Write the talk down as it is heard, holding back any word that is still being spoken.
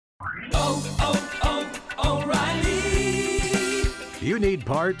O'Reilly. You need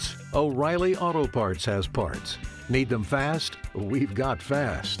parts? O'Reilly Auto Parts has parts. Need them fast? We've got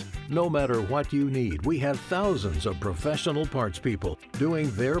fast. No matter what you need, we have thousands of professional parts people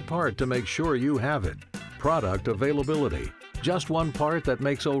doing their part to make sure you have it. Product availability. Just one part that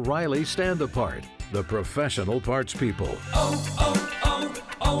makes O'Reilly stand apart. The professional parts people.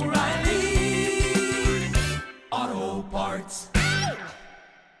 O'Reilly Auto Parts.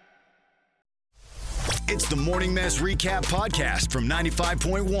 It's the Morning Mess Recap Podcast from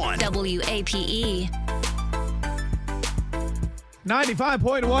 95.1 WAPE.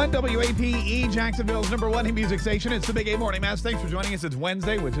 95.1 WAPE, Jacksonville's number one hit music station. It's the Big A Morning Mass. Thanks for joining us. It's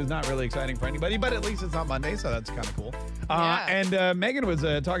Wednesday, which is not really exciting for anybody, but at least it's not Monday, so that's kind of cool. And Meghan was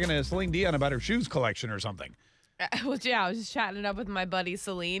talking to Celine Dion about her shoes collection or something. Well, yeah, I was just chatting it up with my buddy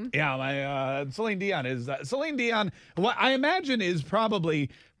Celine. Yeah, my Celine Dion is Celine Dion. What I imagine is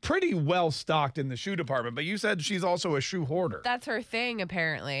probably pretty well stocked in the shoe department. But you said she's also a shoe hoarder. That's her thing,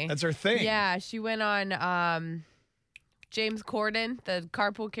 apparently. That's her thing. Yeah, she went on James Corden, the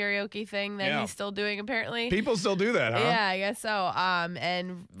carpool karaoke thing that he's still doing, apparently. People still do that, huh? Yeah, I guess so.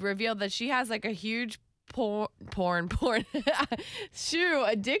 And revealed that she has like a huge porn shoe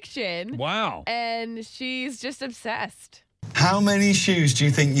addiction. Wow. And she's just obsessed. How many shoes do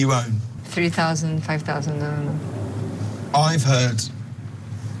you think you own? 3,000, 5,000, I've heard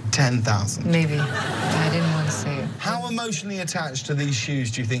 10,000. maybe. I didn't want to say it. How emotionally attached to these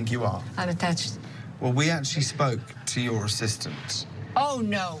shoes do you think you are? I'm attached. Well, we actually spoke to your assistant. Oh,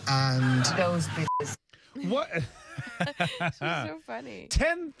 no. And Those bitches. What? She's so funny.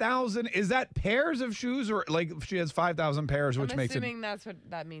 10,000, is that pairs of shoes, or like she has 5,000 pairs, which I'm makes it... assuming that's what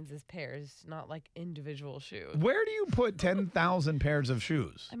that means is pairs, not like individual shoes. Where do you put 10,000 pairs of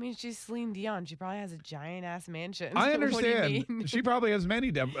shoes? I mean, she's Celine Dion. She probably has a giant ass mansion. I What do you understand. mean? She probably has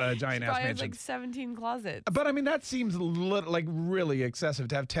many giant ass She probably mansions. has like 17 closets. But I mean, that seems like really excessive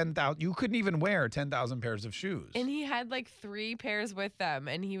to have 10,000. You couldn't even wear 10,000 pairs of shoes. And he had like 3 pairs with them,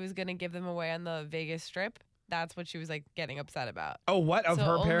 and he was gonna give them away on the Vegas Strip. That's what she was like getting upset about. Oh, what? Of So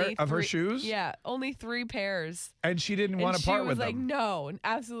her pair only of her 3 shoes? Yeah, only 3 pairs. And she didn't want to part with them. She was like, them. no,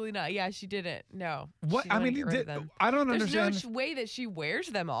 absolutely not. Yeah, she didn't. No. What? She I wanted mean, to get rid of them. I don't There's understand. no way that she wears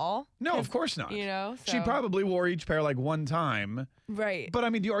them all. No, of course not. You know, She so- probably wore each pair like one time. Right. But I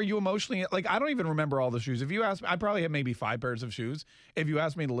mean, are you emotionally, like, I don't even remember all the shoes. If you ask me, I probably have maybe 5 pairs of shoes. If you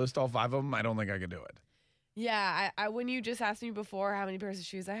asked me to list all 5 of them, I don't think I could do it. Yeah, I when you just asked me before how many pairs of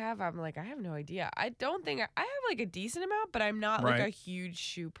shoes I have, I'm like, I have no idea. I don't think I have like a decent amount, but I'm not like Right. a huge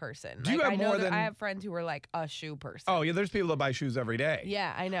shoe person. Do you Like, have I know more that than- I have friends who are like a shoe person. Oh, yeah, there's people that buy shoes every day.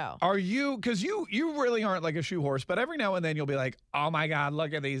 Yeah, I know. Are you, because you really aren't like a shoe horse, but every now and then you'll be like, oh my God,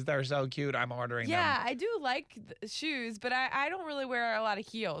 look at these. They're so cute. I'm ordering Yeah, them. I do like shoes, but I don't really wear a lot of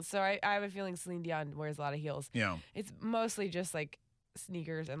heels. So I have a feeling Celine Dion wears a lot of heels. Yeah. It's mostly just like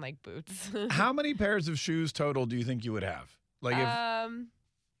sneakers and like boots. How many pairs of shoes total do you think you would have? Like if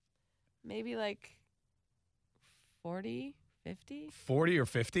Maybe like 40, 50? 40 or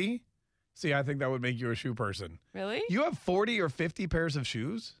 50? See, I think that would make you a shoe person. Really? You have 40 or 50 pairs of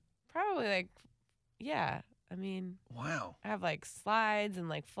shoes? Probably like, yeah. I mean, Wow. I have like slides and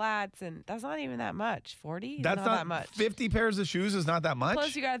like flats, and that's not even that much. 40? It's That's not that much. 50 pairs of shoes is not that much?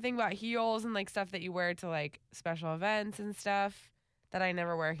 Plus, you got to think about heels and like stuff that you wear to like special events and stuff that I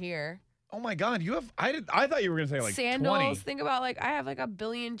never wear here. Oh my God, you have, I thought you were going to say like Sandals. 20. Think about like, I have like a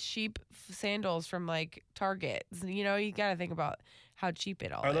billion cheap sandals from like Target. You know, you got to think about how cheap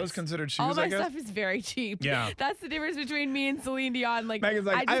it all Are is. those considered shoes, All my I guess? stuff is very cheap. Yeah. That's the difference between me and Celine Dion. Like, Megan's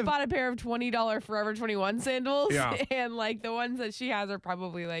like, I I've- just bought a pair of $20 Forever 21 sandals. Yeah. And like the ones that she has are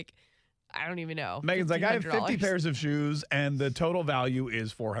probably like, I don't even know. Megan's like, I have 50 $1,500. pairs of shoes, and the total value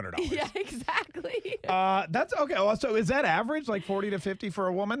is $400. Yeah, exactly. That's okay. Well, so is that average, like 40 to 50 for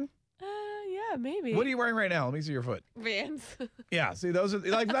a woman? Yeah, maybe. What are you wearing right now? Let me see your foot. Vans? Yeah, see, those are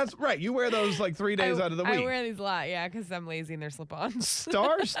like, that's right. You wear those like 3 days out of the week. I wear these a lot, yeah, because I'm lazy and they're slip-ons.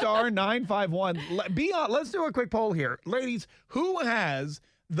 Star 951. Let's do a quick poll here. Ladies, who has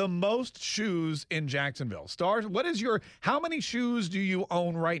the most shoes in Jacksonville? Star, how many shoes do you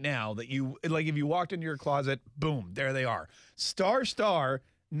own right now that you, like if you walked into your closet, boom, there they are. Star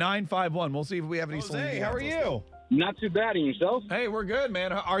 951. We'll see if we have any Celine Dion. How are you? Not too bad. And yourself? Hey, we're good,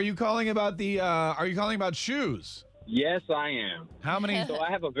 man. Are you calling about shoes? Yes, I am. How many? So I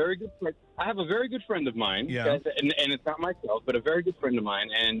have a very good friend of mine. Yeah. And it's not myself, but a very good friend of mine,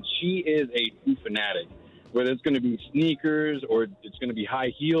 and she is a shoe fanatic. Whether it's going to be sneakers or it's going to be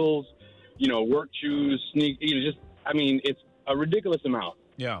high heels, work shoes, it's a ridiculous amount.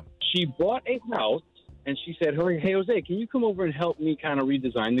 Yeah. She bought a house and she said, hey, Jose, can you come over and help me kind of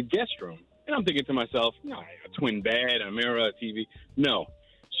redesign the guest room? And I'm thinking to myself, no, a twin bed, a mirror, a TV. No.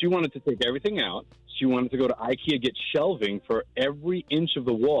 She wanted to take everything out. She wanted to go to IKEA, get shelving for every inch of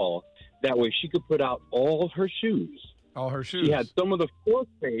the wall. That way she could put out all her shoes. All her shoes. She had some of the floor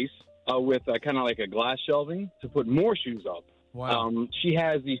space with kind of like a glass shelving to put more shoes up. Wow. She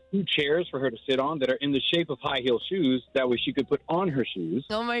has these 2 chairs for her to sit on that are in the shape of high heel shoes. That way she could put on her shoes.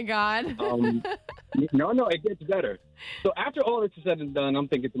 Oh, my God. No, it gets better. So after all this is said and done, I'm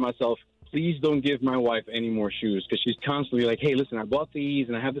thinking to myself, please don't give my wife any more shoes, because she's constantly like, hey, listen, I bought these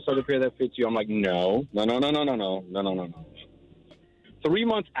and I have this other pair that fits you. I'm like, no. 3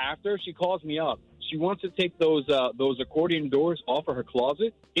 months after, she calls me up. She wants to take those accordion doors off of her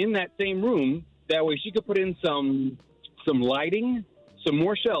closet in that same room. That way she could put in some lighting, some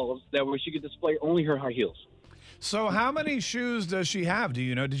more shelves. That way she could display only her high heels. So how many shoes does she have? Do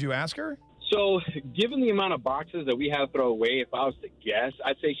you know? Did you ask her? So given the amount of boxes that we have to throw away, if I was to guess,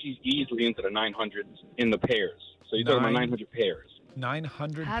 I'd say she's easily into the 900s in the pairs. So you're talking about 900 pairs.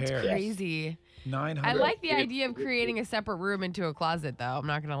 900 That's pairs. crazy. 900. I like the idea of creating a separate room into a closet, though. I'm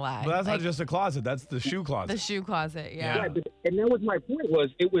not going to lie. But that's not just a closet. That's the shoe closet. The shoe closet, yeah. And that was my point,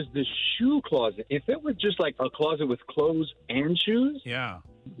 it was the shoe closet. If it was just like a closet with clothes and shoes. Yeah.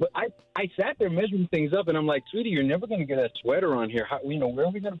 But I sat there measuring things up, and I'm like, sweetie, you're never going to get a sweater on here. Where are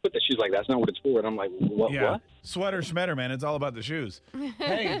we going to put this? She's like, that's not what it's for. And I'm like, what? Sweater schmetter, man. It's all about the shoes.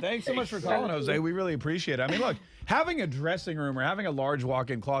 Hey, thanks so much for calling, Jose. We really appreciate it. I mean, look, having a dressing room or having a large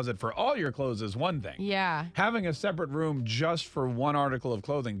walk-in closet for all your clothes is one thing. Yeah. Having a separate room just for one article of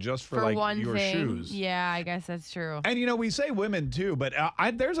clothing, just for like one your thing. shoes. Yeah, I guess that's true. And, we say women too, but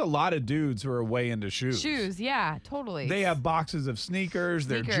there's a lot of dudes who are way into shoes. Shoes, yeah, totally. They have boxes of sneakers,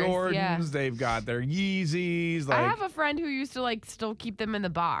 their Jordans, yeah. They've got their Yeezys. I have a friend who used to still keep them in the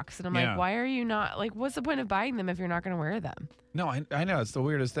box, and I'm like, why are you not what's the point of buying them if you're not going to wear them? No, I know, it's the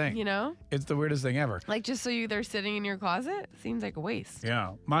weirdest thing. It's the weirdest thing ever. Just so they're sitting in your closet seems like a waste.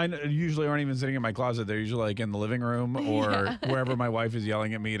 Yeah, mine usually aren't even sitting in my closet. They're usually in the living room or wherever my wife is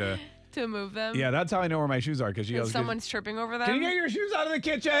yelling at me to move them. Yeah, that's how I know where my shoes are, because she yells. Someone's tripping over them. Can you get your shoes out of the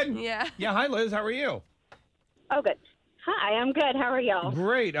kitchen? Yeah. Yeah. Hi, Liz. How are you? Oh, good. Hi, I'm good. How are y'all?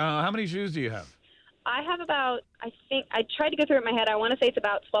 Great. How many shoes do you have? I have about, I tried to go through it in my head. I want to say it's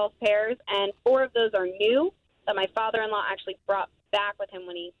about 12 pairs, and 4 of those are new that my father-in-law actually brought back with him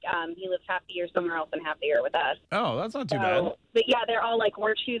when he lives half the year somewhere else and half the year with us. Oh, that's not too bad. But yeah, they're all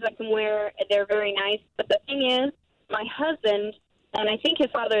work shoes I can wear. They're very nice. But the thing is, my husband and I think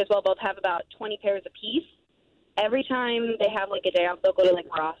his father as well both have about 20 pairs apiece. Every time they have a day off, they'll go to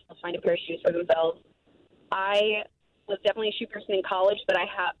Ross. They'll find a pair of shoes for themselves. I was definitely a shoe person in college, but I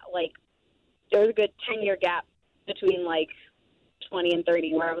have there was a good 10-year gap between 20 and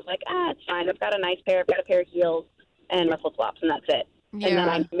 30 where I was like, it's fine. I've got a nice pair. I've got a pair of heels and my flip-flops, and that's it. Yeah. And then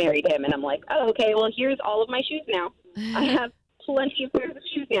I married him, and I'm like, oh, okay, well, here's all of my shoes now. I have plenty of pairs of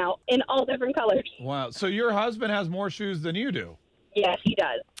shoes now in all different colors. Wow. So your husband has more shoes than you do? Yes, he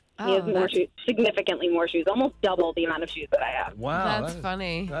does. He has more shoes, significantly more shoes, almost double the amount of shoes that I have. Wow. That's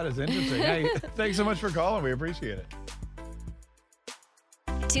funny. That is interesting. Hey, thanks so much for calling. We appreciate it.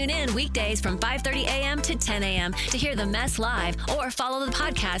 Tune in weekdays from 5:30 a.m. to 10 a.m. to hear the mess live or follow the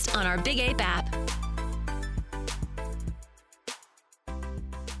podcast on our Big Ape app.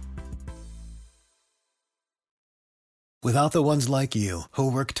 Without the ones like you,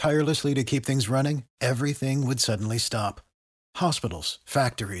 who work tirelessly to keep things running, everything would suddenly stop. Hospitals,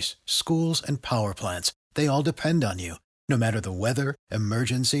 factories, schools, and power plants, they all depend on you. No matter the weather,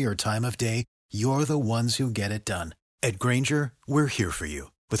 emergency, or time of day, you're the ones who get it done. At Grainger, we're here for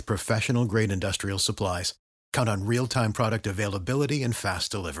you with professional-grade industrial supplies. Count on real-time product availability and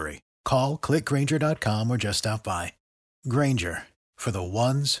fast delivery. Call, click Grainger.com, or just stop by. Grainger, for the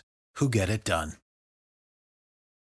ones who get it done.